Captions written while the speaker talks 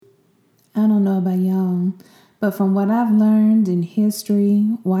I don't know about y'all, but from what I've learned in history,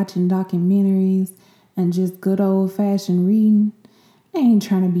 watching documentaries, and just good old fashioned reading, I ain't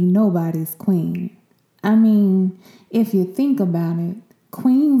trying to be nobody's queen. I mean, if you think about it,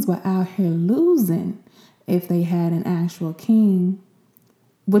 queens were out here losing if they had an actual king.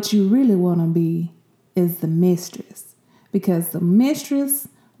 What you really want to be is the mistress, because the mistress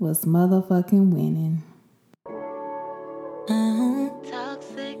was motherfucking winning.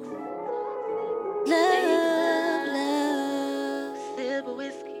 Toxic. Love, love. Sip of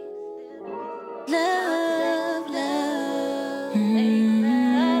whiskey. Love, love.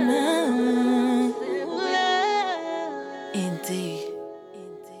 Indeed.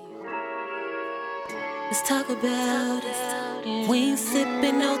 Let's talk about it. We ain't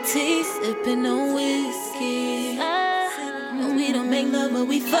sipping no tea, sipping no whiskey. No, we don't make love, but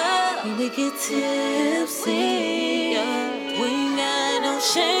we fuck. We get tipsy. We ain't got no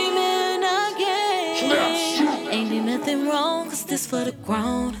shame in our game. Ain't need nothing wrong, cause this for the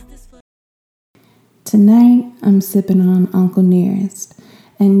grown. Tonight, I'm sipping on Uncle Nearest.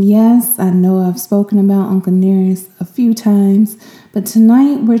 And yes, I know I've spoken about Uncle Nearest a few times, but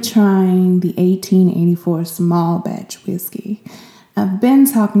tonight we're trying the 1884 small batch whiskey. I've been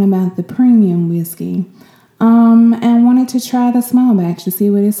talking about the premium whiskey, and wanted to try the small batch to see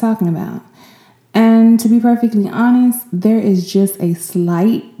what it's talking about. And to be perfectly honest, there is just a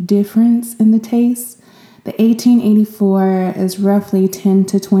slight difference in the taste. The 1884 is roughly $10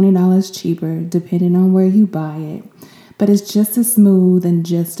 to $20 cheaper, depending on where you buy it. But it's just as smooth and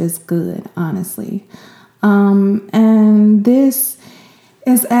just as good, honestly. And this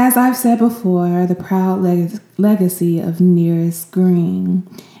is, as I've said before, the proud legacy of Nearest Green.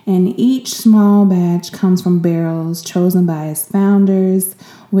 And each small batch comes from barrels chosen by its founders,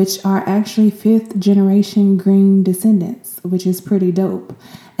 which are actually fifth generation Green descendants, which is pretty dope.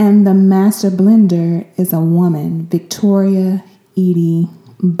 And the master blender is a woman, Victoria Edie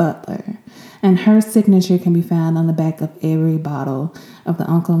Butler. And her signature can be found on the back of every bottle of the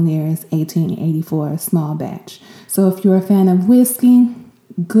Uncle Nearest 1884 small batch. So if you're a fan of whiskey,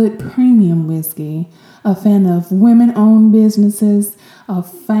 good premium whiskey, a fan of women-owned businesses, a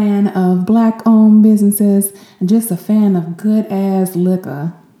fan of black-owned businesses, and just a fan of good-ass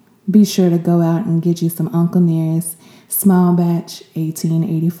liquor, be sure to go out and get you some Uncle Nearest small batch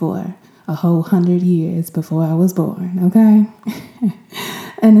 1884, a whole 100 years before I was born, okay?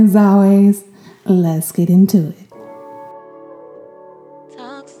 And as always, let's get into it.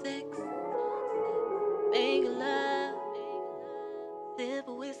 Toxic. Make love. Sip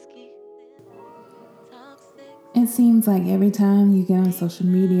of whiskey. Toxic. It seems like every time you get on social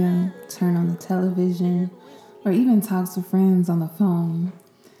media, turn on the television, or even talk to friends on the phone,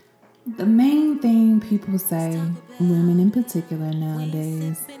 the main thing people say, women in particular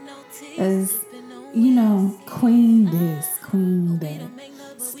nowadays, is, queen this, queen that.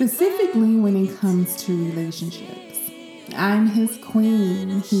 Specifically when it comes to relationships. I'm his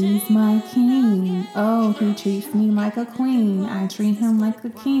queen. He's my king. Oh, he treats me like a queen. I treat him like a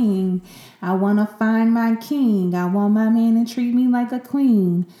king. I want to find my king. I want my man to treat me like a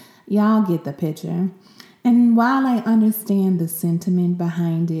queen. Y'all get the picture. And while I understand the sentiment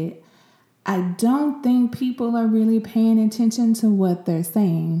behind it, I don't think people are really paying attention to what they're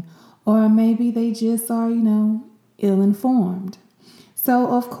saying. Or maybe they just are, ill-informed. So,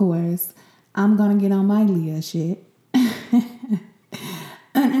 of course, I'm going to get on my Leah shit and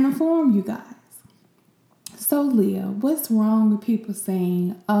inform you guys. So, Leah, what's wrong with people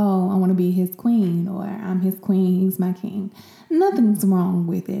saying, oh, I want to be his queen, or I'm his queen, he's my king? Nothing's wrong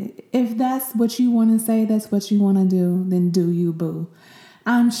with it. If that's what you want to say, that's what you want to do, then do you, boo.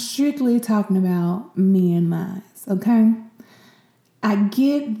 I'm strictly talking about me and mine, okay? I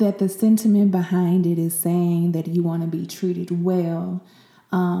get that the sentiment behind it is saying that you want to be treated well,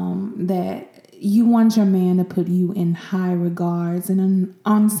 that you want your man to put you in high regards and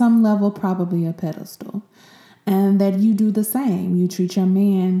on some level probably a pedestal, and that you do the same. You treat your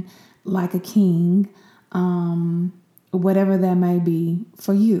man like a king, whatever that may be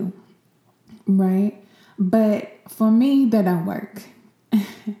for you, right? But for me, that don't work.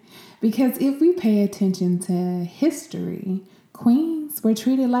 Because if we pay attention to history, queens were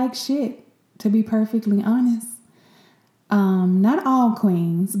treated like shit, to be perfectly honest. Not all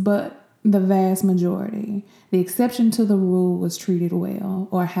queens, but the vast majority. The exception to the rule was treated well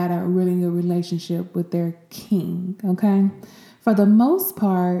or had a really good relationship with their king, okay? For the most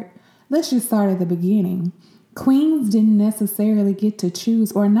part, let's just start at the beginning. Queens didn't necessarily get to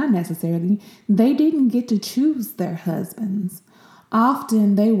choose, or not necessarily, they didn't get to choose their husbands.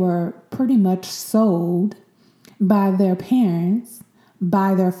 Often they were pretty much sold by their parents,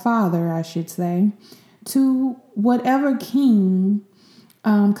 by their father, I should say, to whatever king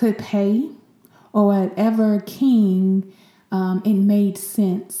could pay, or whatever king it made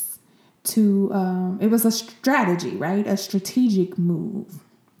sense to. It was a strategy, right? A strategic move.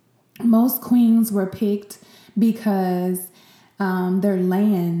 Most queens were picked because their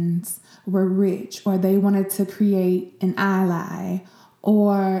lands were rich, or they wanted to create an ally,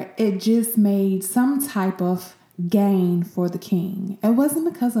 or it just made some type of gain for the king. It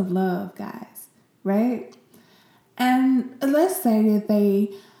wasn't because of love, guys, right? And let's say that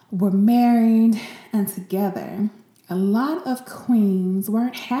they were married and together. A lot of queens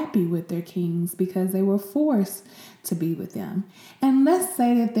weren't happy with their kings because they were forced to be with them. And let's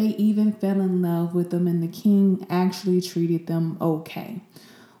say that they even fell in love with them and the king actually treated them okay.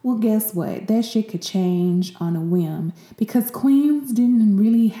 Well, guess what? That shit could change on a whim because queens didn't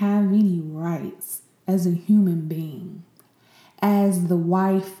really have any rights as a human being, as the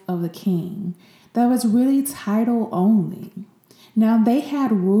wife of the king. That was really title only. Now, they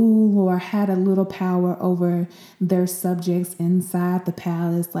had rule or had a little power over their subjects inside the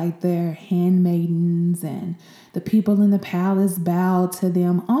palace, like their handmaidens, and the people in the palace bowed to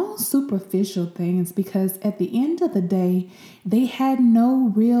them, all superficial things, because at the end of the day, they had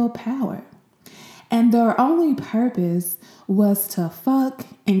no real power. And their only purpose was to fuck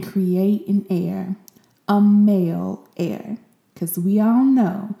and create an heir, a male heir. Because we all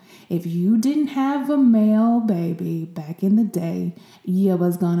know if you didn't have a male baby back in the day, you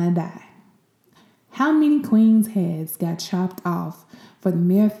was gonna die. How many queens' heads got chopped off for the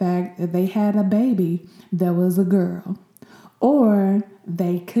mere fact that they had a baby that was a girl, or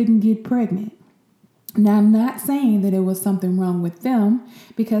they couldn't get pregnant? Now, I'm not saying that it was something wrong with them,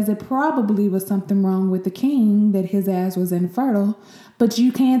 because it probably was something wrong with the king, that his ass was infertile, but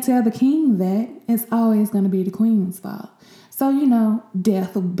you can't tell the king that. It's always going to be the queen's fault. So,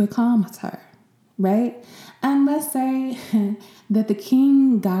 death becomes her, right? And let's say that the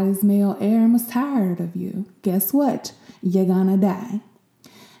king got his male heir and was tired of you. Guess what? You're gonna die.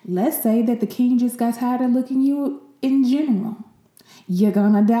 Let's say that the king just got tired of looking you in general. You're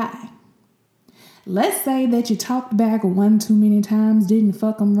gonna die. Let's say that you talked back one too many times, didn't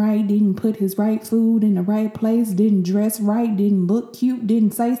fuck him right, didn't put his right food in the right place, didn't dress right, didn't look cute,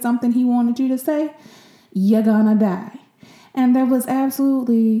 didn't say something he wanted you to say. You're gonna die. And there was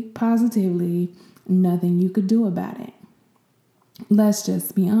absolutely, positively nothing you could do about it. Let's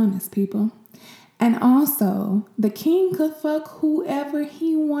just be honest, people. And also, the king could fuck whoever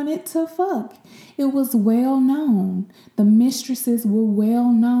he wanted to fuck. It was well known. The mistresses were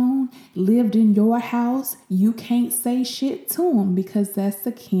well known, lived in your house. You can't say shit to them because that's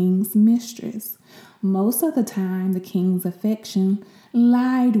the king's mistress. Most of the time, the king's affection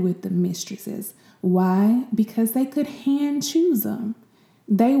lied with the mistresses. Why? Because they could hand choose them.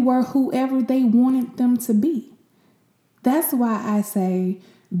 They were whoever they wanted them to be. That's why I say,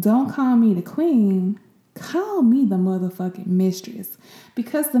 don't call me the queen, call me the motherfucking mistress.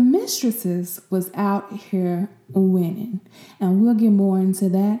 Because the mistresses was out here winning. And we'll get more into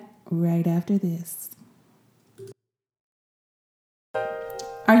that right after this.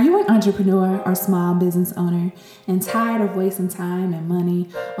 Are you an entrepreneur or small business owner and tired of wasting time and money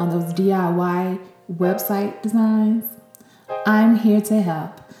on those DIY website designs? I'm here to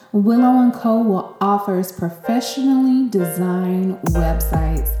help. Willow & Co. offers professionally designed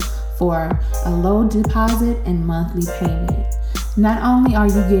websites for a low deposit and monthly payment. Not only are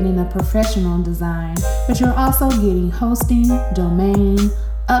you getting a professional design, but you're also getting hosting, domain,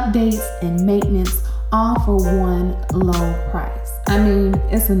 updates, and maintenance, all for one low price. I mean,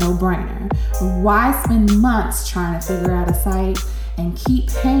 it's a no-brainer. Why spend months trying to figure out a site and keep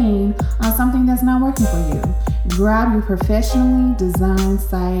paying on something that's not working for you? Grab your professionally designed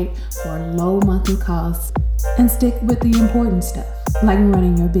site for low monthly costs and stick with the important stuff, like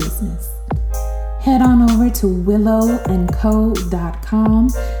running your business. Head on over to willowandco.com.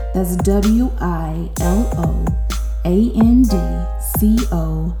 That's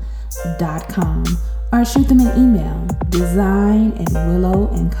WILLOANDCO.com. Or shoot them an email,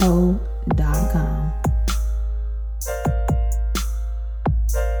 design@willowandco.com.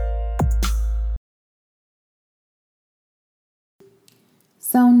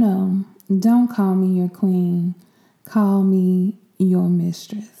 So no, don't call me your queen. Call me your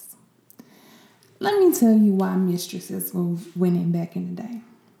mistress. Let me tell you why mistresses were winning back in the day,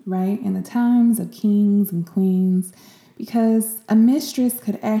 right? In the times of kings and queens, because a mistress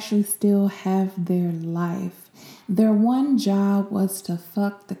could actually still have their life. Their one job was to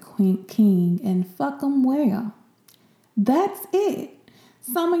fuck the king and fuck him well. That's it.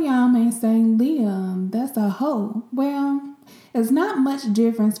 Some of y'all may say, Leah, that's a hoe. Well, It's not much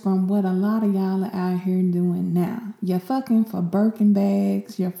difference from what a lot of y'all are out here doing now. You're fucking for Birkin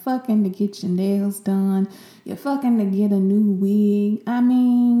bags. You're fucking to get your nails done. You're fucking to get a new wig. I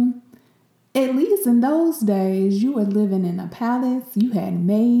mean, at least in those days, you were living in a palace. You had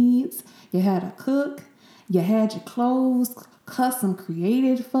maids. You had a cook. You had your clothes custom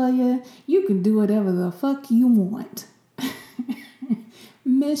created for you. You can do whatever the fuck you want.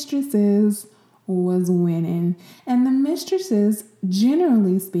 Mistresses was winning, and the mistresses,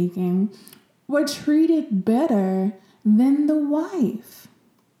 generally speaking, were treated better than the wife,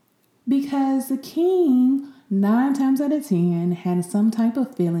 because the king 9 times out of 10 had some type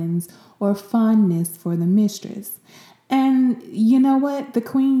of feelings or fondness for the mistress. And you know what? The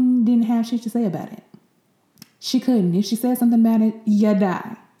queen didn't have shit to say about it. She couldn't. If she said something about it, you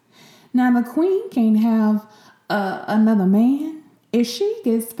die. Now the queen can't have another man. If she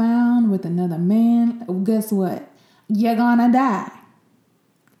gets found with another man, guess what? You're gonna die.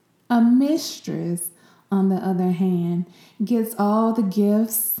 A mistress, on the other hand, gets all the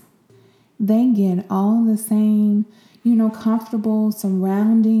gifts. They get all the same, comfortable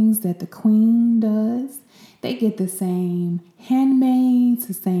surroundings that the queen does. They get the same handmaids,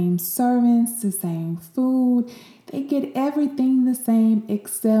 the same servants, the same food. They get everything the same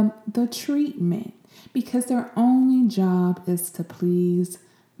except the treatment, because their only job is to please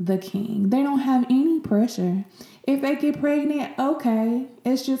the king. They don't have any pressure. If they get pregnant, okay,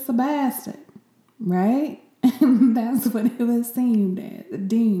 it's just a bastard, right? That's what it was deemed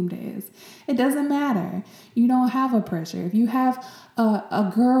as. It doesn't matter. You don't have a pressure. If you have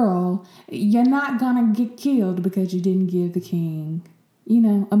a girl, you're not gonna get killed because you didn't give the king,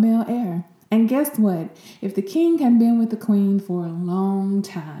 a male heir. And guess what? If the king had been with the queen for a long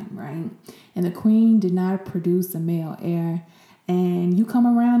time, right, and the queen did not produce a male heir, and you come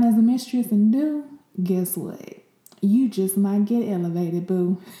around as a mistress and do, guess what? You just might get elevated,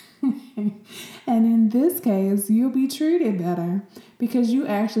 boo. And in this case, you'll be treated better because you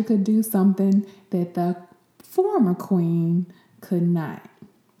actually could do something that the former queen could not.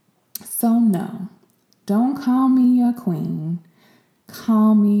 So no, don't call me your queen.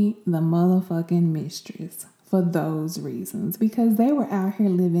 Call me the motherfucking mistress for those reasons, because they were out here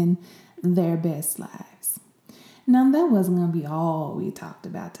living their best lives. Now, that wasn't going to be all we talked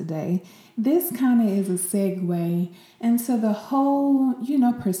about today. This kind of is a segue into the whole,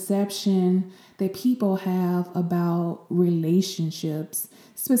 perception that people have about relationships,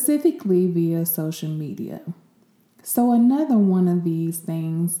 specifically via social media. So another one of these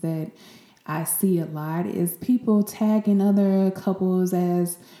things that I see a lot is people tagging other couples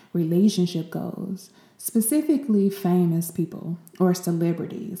as relationship goals, specifically famous people or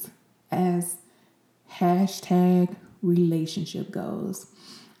celebrities, as hashtag relationship goals.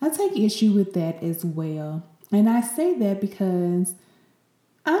 I take issue with that as well. And I say that because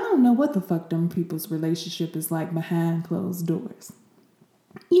I don't know what the fuck them people's relationship is like behind closed doors.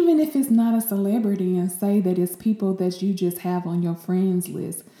 Even if it's not a celebrity, and say that it's people that you just have on your friends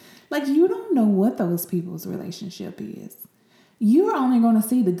list, like, you don't know what those people's relationship is. You're only going to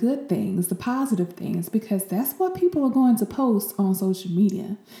see the good things, the positive things, because that's what people are going to post on social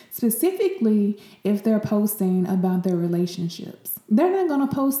media. Specifically, if they're posting about their relationships. They're not going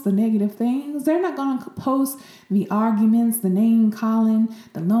to post the negative things. They're not going to post the arguments, the name calling,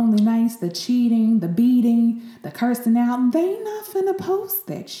 the lonely nights, the cheating, the beating, the cursing out. They not finna post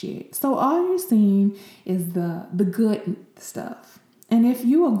that shit. So all you're seeing is the good stuff. And if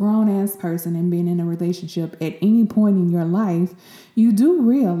you a grown-ass person and been in a relationship at any point in your life, you do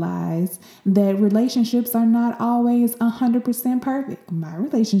realize that relationships are not always 100% perfect. My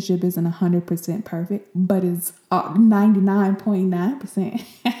relationship isn't 100% perfect, but it's 99.9%.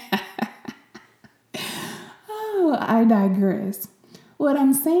 Oh, I digress. What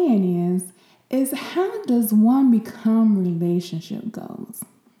I'm saying is how does one become relationship goals?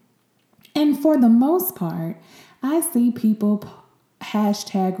 And for the most part, I see people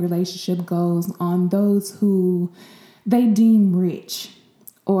hashtag relationship goals on those who they deem rich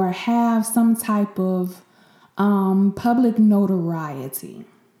or have some type of public notoriety.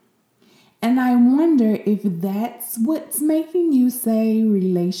 And I wonder if that's what's making you say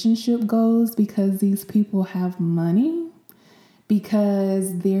relationship goals, because these people have money,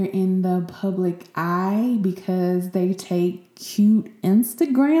 because they're in the public eye, because they take cute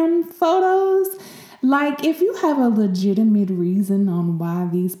Instagram photos. Like, if you have a legitimate reason on why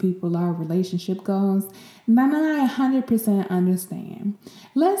these people are relationship goals, then I 100% understand.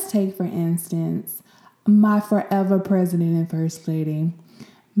 Let's take, for instance, my forever president and first lady,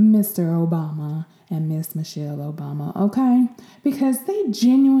 Mr. Obama and Miss Michelle Obama, okay? Because they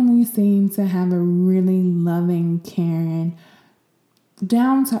genuinely seem to have a really loving, caring,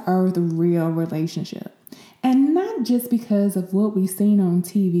 down-to-earth, real relationship. And not just because of what we've seen on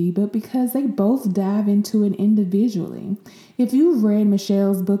TV, but because they both dive into it individually. If you've read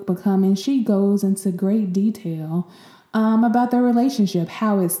Michelle's book, Becoming, she goes into great detail about their relationship,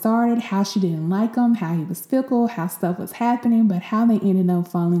 how it started, how she didn't like him, how he was fickle, how stuff was happening, but how they ended up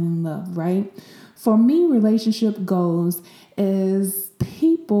falling in love, right? For me, relationship goals is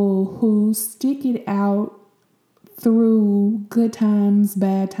people who stick it out through good times,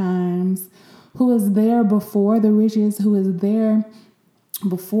 bad times, who is there before the riches, who is there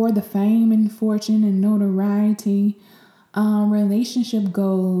before the fame and fortune and notoriety. Relationship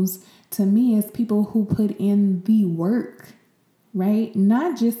goals to me is people who put in the work, right?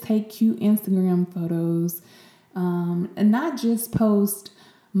 Not just take cute Instagram photos, and not just post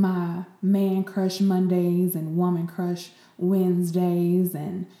my man crush Mondays and woman crush Wednesdays,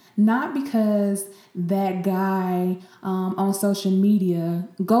 and not because that guy on social media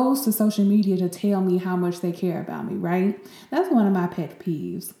goes to social media to tell me how much they care about me, right? That's one of my pet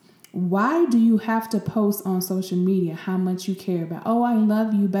peeves. Why do you have to post on social media how much you care about? Oh, I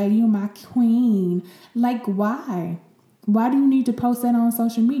love you, baby. You're my queen. Like, why? Why do you need to post that on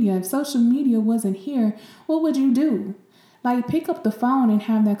social media? If social media wasn't here, what would you do? Like, pick up the phone and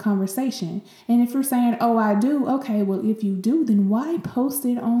have that conversation. And if you're saying, oh, I do, okay, well, if you do, then why post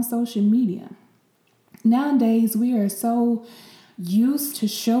it on social media? Nowadays, we are so used to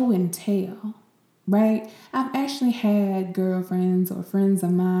show and tell, right? I've actually had girlfriends or friends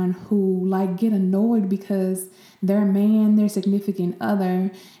of mine who like get annoyed because their man, their significant other,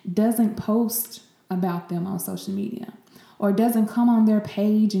 doesn't post about them on social media or doesn't come on their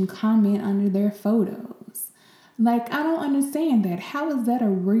page and comment under their photos. Like, I don't understand that. How is that a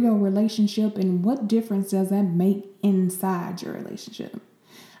real relationship, and what difference does that make inside your relationship?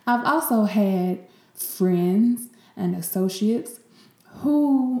 I've also had friends and associates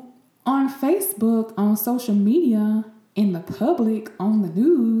who on Facebook, on social media, in the public, on the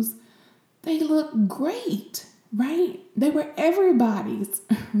news, they look great, right? They were everybody's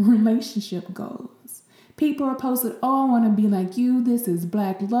relationship goals. People are posted, oh, I want to be like you. This is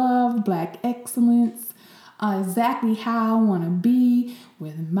Black love, Black excellence. Exactly how I want to be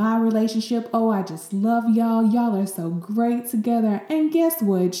with my relationship. Oh, I just love y'all. Y'all are so great together. And guess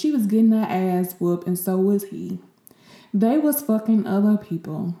what? She was getting her ass whooped, and so was he. They was fucking other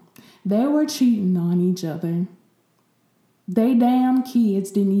people. They were cheating on each other. They damn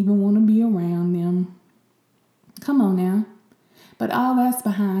kids didn't even want to be around them. Come on now. But all that's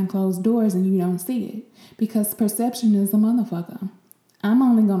behind closed doors and you don't see it because perception is a motherfucker. I'm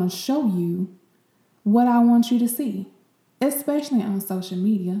only going to show you what I want you to see, especially on social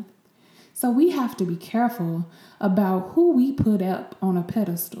media. So we have to be careful about who we put up on a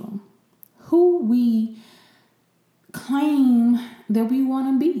pedestal, who we claim that we want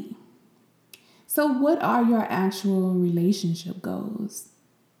to be. So what are your actual relationship goals?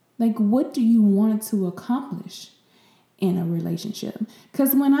 Like, what do you want to accomplish in a relationship?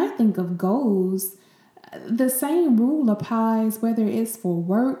 Because when I think of goals, the same rule applies whether it's for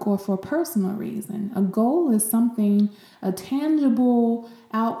work or for personal reason. A goal is something, a tangible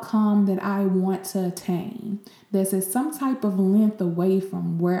outcome that I want to attain. This is some type of length away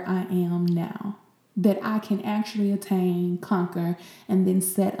from where I am now that I can actually attain, conquer, and then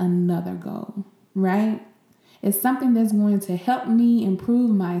set another goal, right? It's something that's going to help me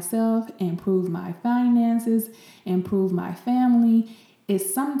improve myself, improve my finances, improve my family.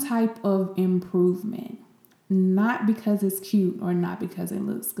 It's some type of improvement, not because it's cute or not because it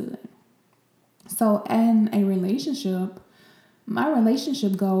looks good. So in a relationship, my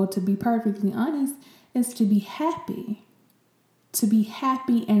relationship goal, to be perfectly honest, is to be happy. To be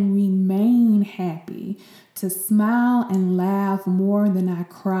happy and remain happy. To smile and laugh more than I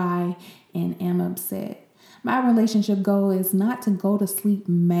cry and am upset. My relationship goal is not to go to sleep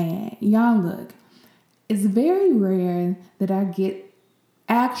mad. Y'all look, it's very rare that I get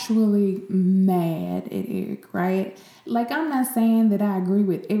actually mad at Eric, right? Like, I'm not saying that I agree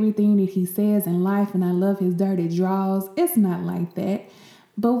with everything that he says in life and I love his dirty draws. It's not like that.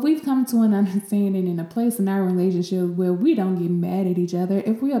 But we've come to an understanding in a place in our relationship where we don't get mad at each other.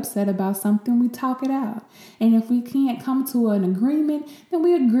 If we're upset about something, we talk it out. And if we can't come to an agreement, then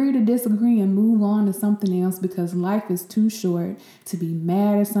we agree to disagree and move on to something else, because life is too short to be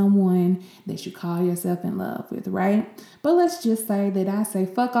mad at someone that you call yourself in love with, right? But let's just say that I say,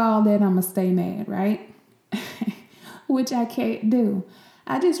 fuck all that, I'ma stay mad, right? Which I can't do.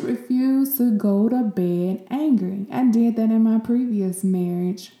 I just refuse to go to bed angry. I did that in my previous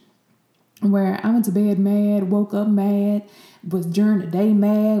marriage. where I went to bed mad, woke up mad, was during the day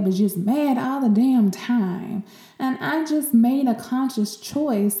mad, was just mad all the damn time. And I just made a conscious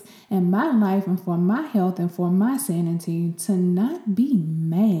choice in my life and for my health and for my sanity to not be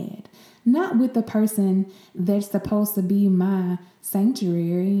mad. Not with the person that's supposed to be my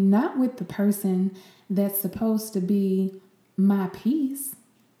sanctuary, not with the person that's supposed to be my peace,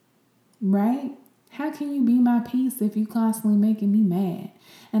 right? How can you be my peace if you constantly making me mad?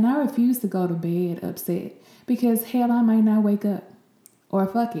 And I refuse to go to bed upset because hell, I might not wake up. Or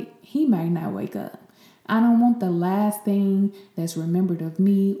fuck it, he might not wake up. I don't want the last thing that's remembered of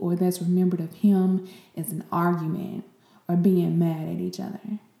me or that's remembered of him as an argument or being mad at each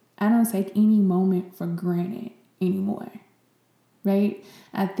other. I don't take any moment for granted anymore, right?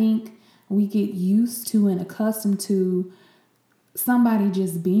 I think we get used to and accustomed to somebody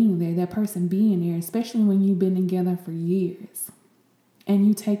just being there, that person being there, especially when you've been together for years. And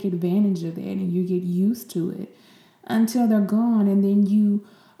you take advantage of that and you get used to it until they're gone. And then you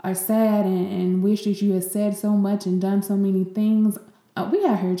are sad and wish that you had said so much and done so many things. We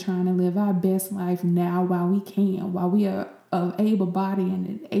out here trying to live our best life now while we can, while we are of able body and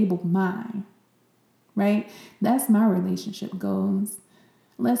an able mind, right? That's my relationship goals.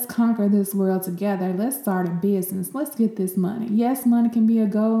 Let's conquer this world together. Let's start a business. Let's get this money. Yes, money can be a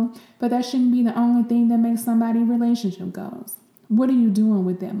goal, but that shouldn't be the only thing that makes somebody relationship goals. What are you doing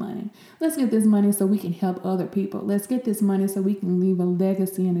with that money? Let's get this money so we can help other people. Let's get this money so we can leave a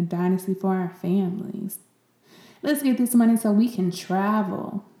legacy and a dynasty for our families. Let's get this money so we can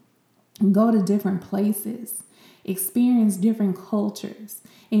travel, go to different places, experience different cultures,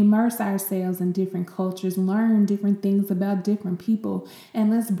 immerse ourselves in different cultures, learn different things about different people,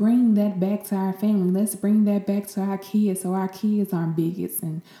 and let's bring that back to our family. Let's bring that back to our kids so our kids aren't bigots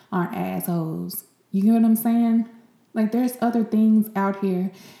and aren't assholes. You get what I'm saying? Like, there's other things out here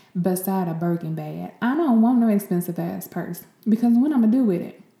beside a Birkin bag. I don't want no expensive ass purse because what I'm gonna do with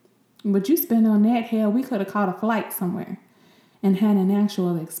it? What you spend on that, hell, we could have caught a flight somewhere and had an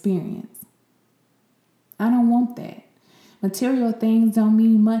actual experience. I don't want that. Material things don't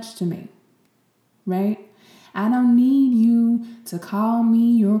mean much to me, right? I don't need you to call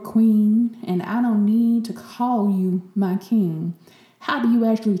me your queen, and I don't need to call you my king. How do you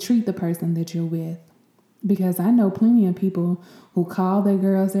actually treat the person that you're with? Because I know plenty of people who call their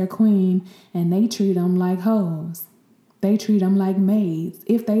girls their queen and they treat them like hoes. They treat them like maids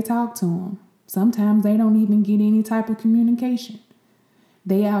if they talk to them. Sometimes they don't even get any type of communication.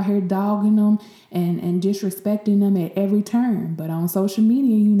 They out here dogging them and disrespecting them at every turn. But on social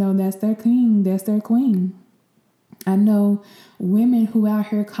media, you know, that's their king, that's their queen. I know women who out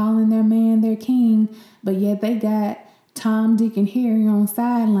here calling their man their king, but yet they got Tom, Dick, and Harry on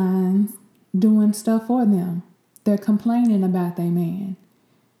sidelines doing stuff for them. They're complaining about their man.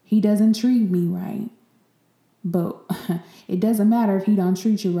 He doesn't treat me right. But it doesn't matter if he don't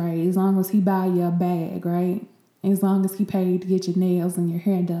treat you right as long as he buy you a bag, right? As long as he paid to get your nails and your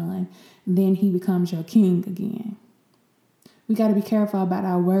hair done, then he becomes your king again. We got to be careful about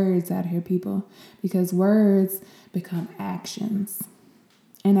our words out here, people, because words become actions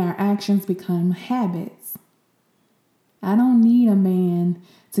and our actions become habits. I don't need a man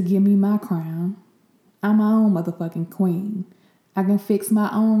to give me my crown. I'm my own motherfucking queen. I can fix my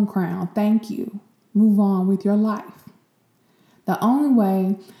own crown. Thank you. Move on with your life. The only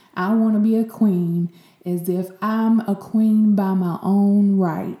way I want to be a queen is if I'm a queen by my own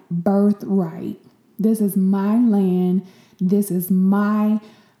right, birthright. This is my land. This is my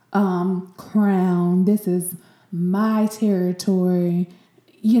crown. This is my territory.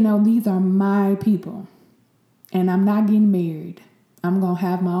 You know, these are my people. And I'm not getting married. I'm going to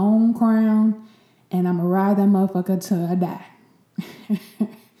have my own crown and I'm going to ride that motherfucker till I die.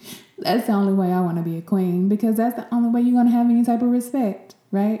 That's the only way I want to be a queen because that's the only way you're going to have any type of respect,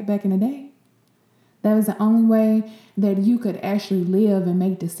 right? Back in the day. That was the only way that you could actually live and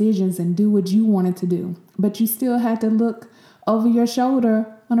make decisions and do what you wanted to do. But you still had to look over your shoulder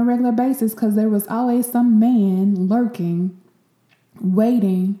on a regular basis because there was always some man lurking,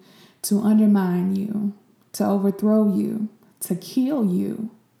 waiting to undermine you, to overthrow you, to kill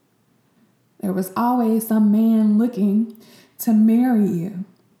you. There was always some man looking to marry you.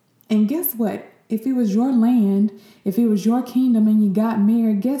 And guess what? If it was your land, if it was your kingdom and you got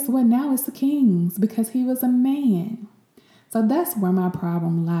married, guess what? Now it's the king's because he was a man. So that's where my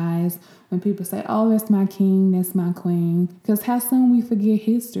problem lies when people say, oh, that's my king, that's my queen. Because how soon we forget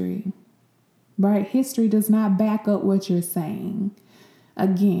history, right? History does not back up what you're saying.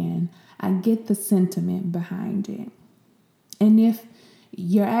 Again, I get the sentiment behind it. And if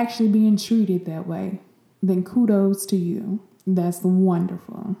you're actually being treated that way, then kudos to you. That's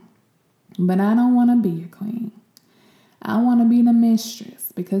wonderful. But I don't want to be a queen. I want to be the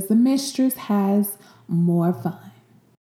mistress because the mistress has more fun.